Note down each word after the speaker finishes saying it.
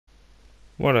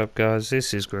What up guys,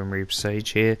 this is GRIMREAPERSAGE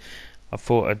here. I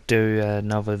thought I'd do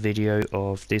another video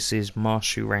of this is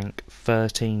Mastery Rank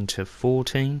 13 to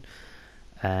 14,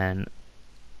 and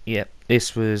yeah,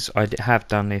 I have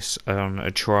done this on a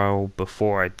trial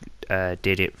before I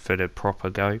did it for the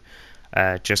proper go,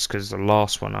 just because the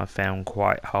last one I found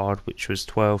quite hard, which was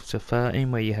 12 to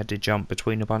 13, where you had to jump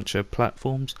between a bunch of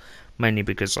platforms, mainly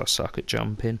because I suck at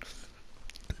jumping.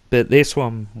 But this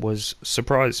one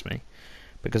surprised me,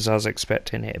 because I was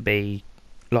expecting it to be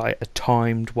like a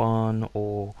timed one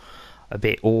or a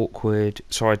bit awkward.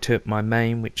 So I took my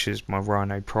main, which is my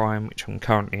Rhino Prime, which I'm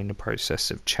currently in the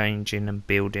process of changing and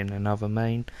building another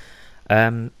main.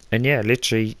 And yeah,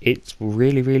 literally it's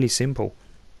really simple.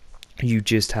 You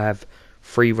just have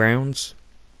 3 rounds.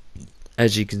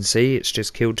 As you can see, it's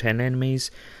just kill 10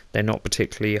 enemies. They're not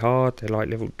particularly hard, they're like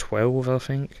level 12 I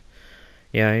think.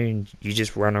 You know, you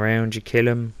just run around, you kill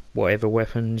them, whatever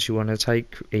weapons you want to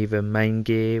take, either main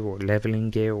gear or leveling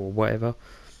gear or whatever.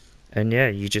 And yeah,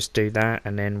 you just do that,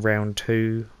 and then round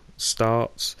 2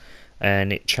 starts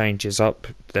and it changes up,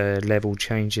 the level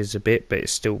changes a bit, but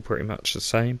it's still pretty much the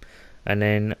same. And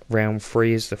then round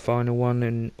 3 is the final one,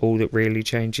 and all that really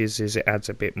changes is it adds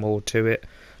a bit more to it,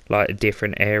 like a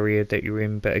different area that you're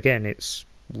in. But again, it's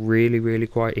really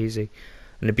quite easy.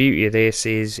 And the beauty of this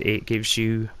is it gives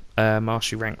you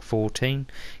Mastery Rank 14,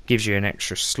 gives you an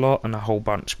extra slot and a whole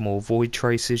bunch more void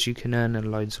traces you can earn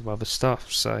and loads of other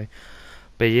stuff. So,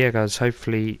 but yeah guys,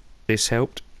 hopefully this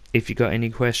helped. If you got any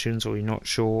questions or you're not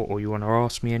sure or you want to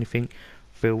ask me anything,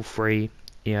 feel free,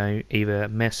 you know, either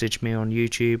message me on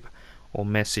YouTube or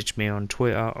message me on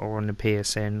Twitter or on the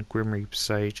PSN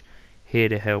GRIMREAPERSAGE. Here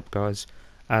to help guys.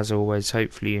 As always,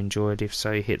 hopefully you enjoyed. If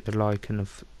so, hit the like and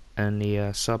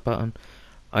the sub button.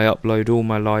 I upload all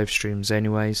my live streams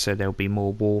anyway, so there'll be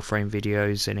more Warframe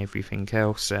videos and everything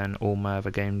else, and all my other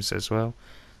games as well.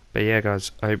 But yeah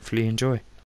guys, hopefully you enjoy.